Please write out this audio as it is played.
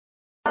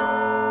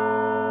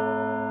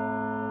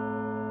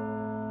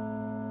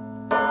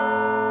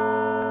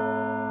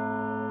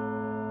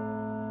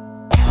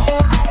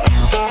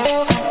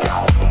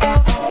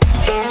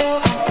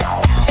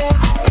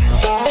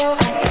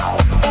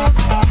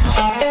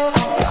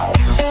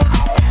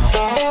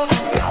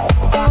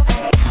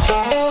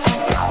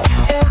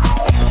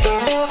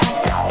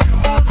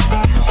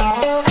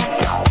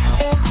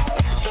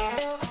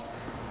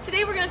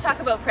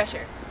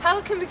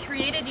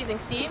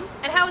steam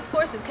and how its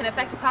forces can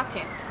affect a pop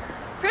can.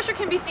 Pressure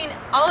can be seen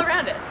all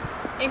around us,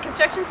 in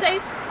construction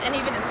sites and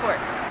even in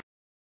sports.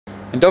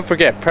 And don't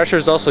forget, pressure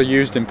is also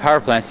used in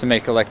power plants to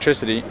make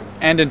electricity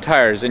and in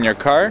tires in your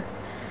car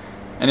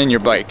and in your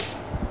bike.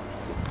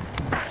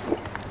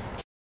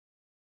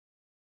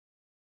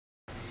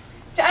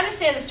 To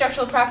understand the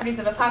structural properties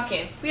of a pop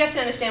can, we have to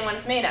understand what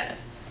it's made out of.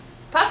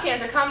 Pop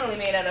cans are commonly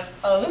made out of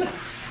aluminum.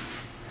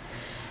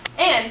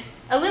 And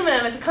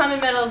aluminum is a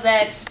common metal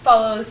that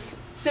follows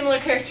similar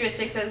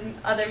characteristics as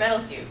other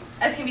metals do,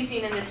 as can be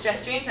seen in this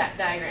stress strain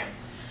diagram.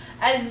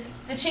 As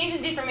the change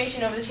in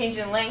deformation over the change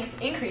in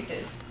length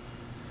increases,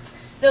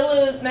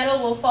 the metal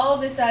will follow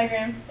this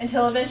diagram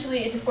until eventually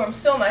it deforms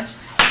so much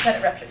that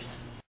it ruptures.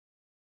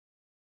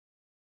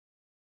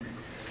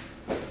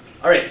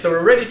 Alright, so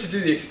we're ready to do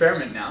the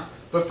experiment now,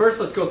 but first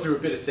let's go through a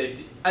bit of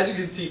safety. As you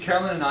can see,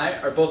 Carolyn and I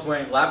are both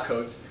wearing lab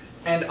coats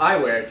and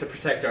eyewear to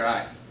protect our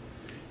eyes.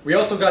 We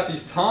also got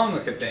these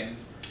tong-looking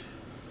things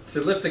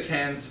to lift the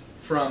cans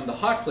from the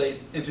hot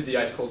plate into the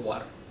ice-cold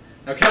water.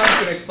 Now Carolyn's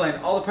going to explain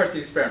all the parts of the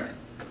experiment.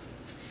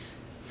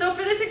 So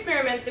for this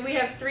experiment, we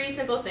have three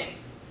simple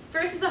things.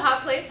 First is the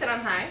hot plate set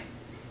on high.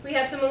 We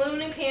have some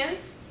aluminum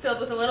cans filled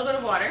with a little bit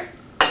of water.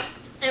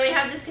 And we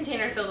have this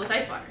container filled with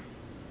ice water.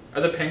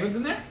 Are there penguins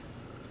in there?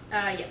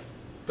 Yeah.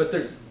 But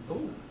there's...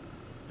 oh,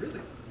 really?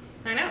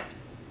 I know.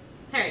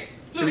 Alright.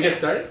 Should we get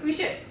started? We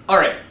should.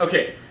 Alright,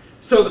 okay.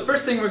 So the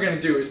first thing we're going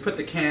to do is put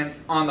the cans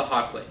on the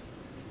hot plate.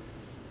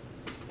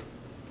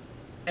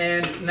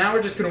 And now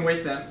we're just going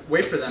to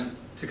wait for them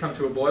to come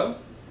to a boil,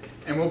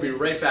 and we'll be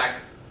right back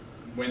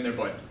when they're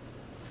boiling.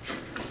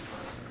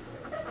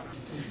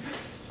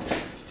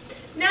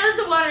 Now that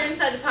the water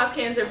inside the pop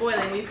cans are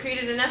boiling, we've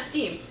created enough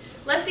steam.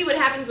 Let's see what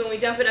happens when we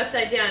dump it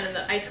upside down in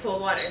the ice-cold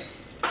water.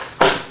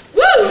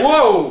 Woo!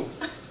 Whoa!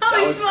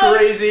 Holy that was smokes.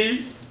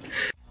 crazy!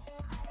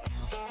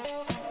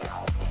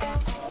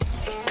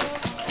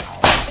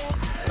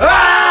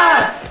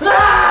 Ah!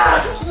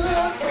 Ah!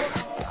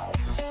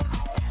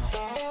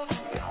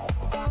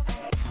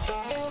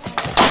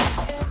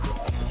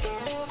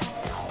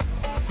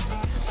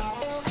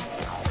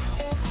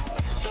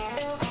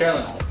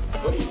 Carolyn,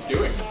 what are you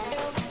doing?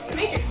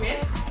 Matrix, man.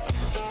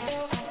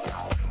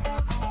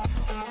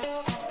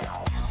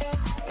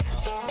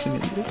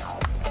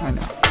 I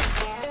know.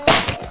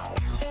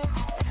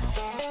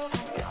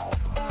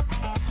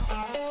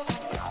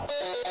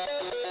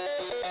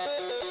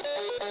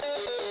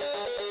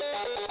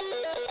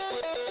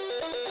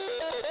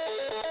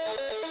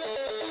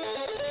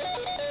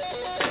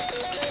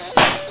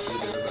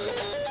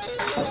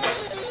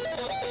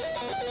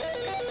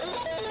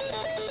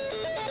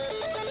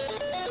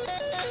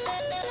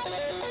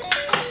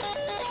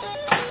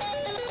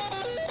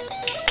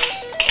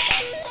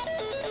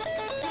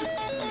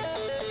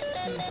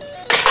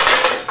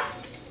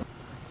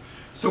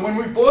 So when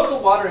we boiled the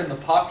water in the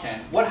pop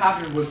can, what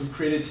happened was we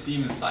created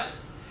steam inside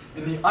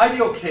it. In the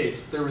ideal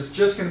case, there was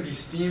just going to be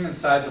steam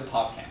inside the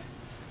pop can,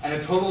 and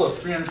a total of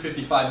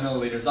 355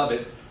 milliliters of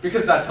it,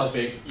 because that's how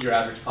big your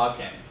average pop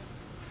can is.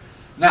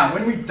 Now,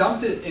 when we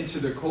dumped it into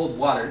the cold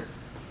water,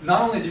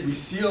 not only did we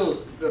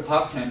seal the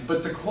pop can,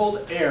 but the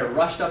cold air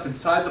rushed up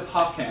inside the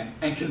pop can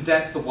and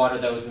condensed the water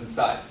that was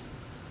inside.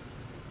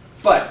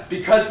 But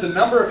because the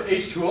number of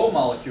H2O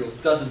molecules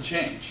doesn't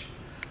change,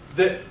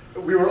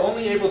 we were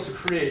only able to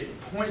create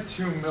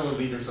 0.2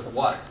 milliliters of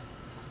water.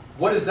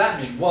 What does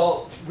that mean?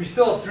 Well, we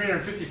still have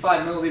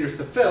 355 milliliters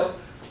to fill,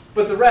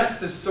 but the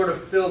rest is sort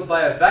of filled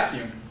by a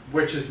vacuum,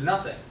 which is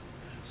nothing.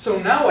 So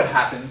now what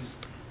happens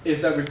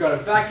is that we've got a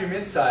vacuum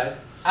inside,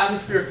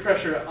 atmospheric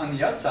pressure on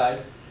the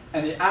outside,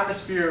 and the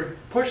atmosphere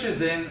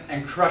pushes in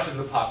and crushes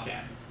the pop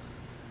can.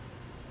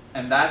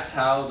 And that's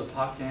how the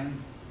pop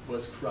can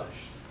was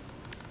crushed.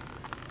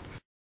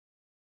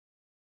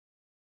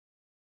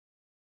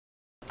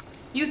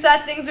 You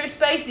thought things were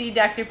spicy,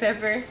 Dr.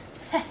 Pepper.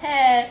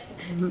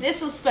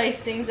 This'll spice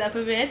things up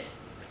a bit.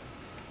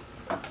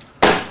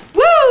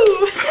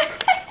 Woo!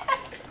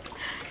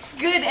 It's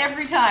good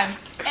every time.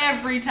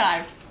 Every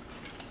time.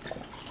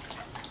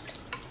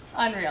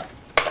 Unreal.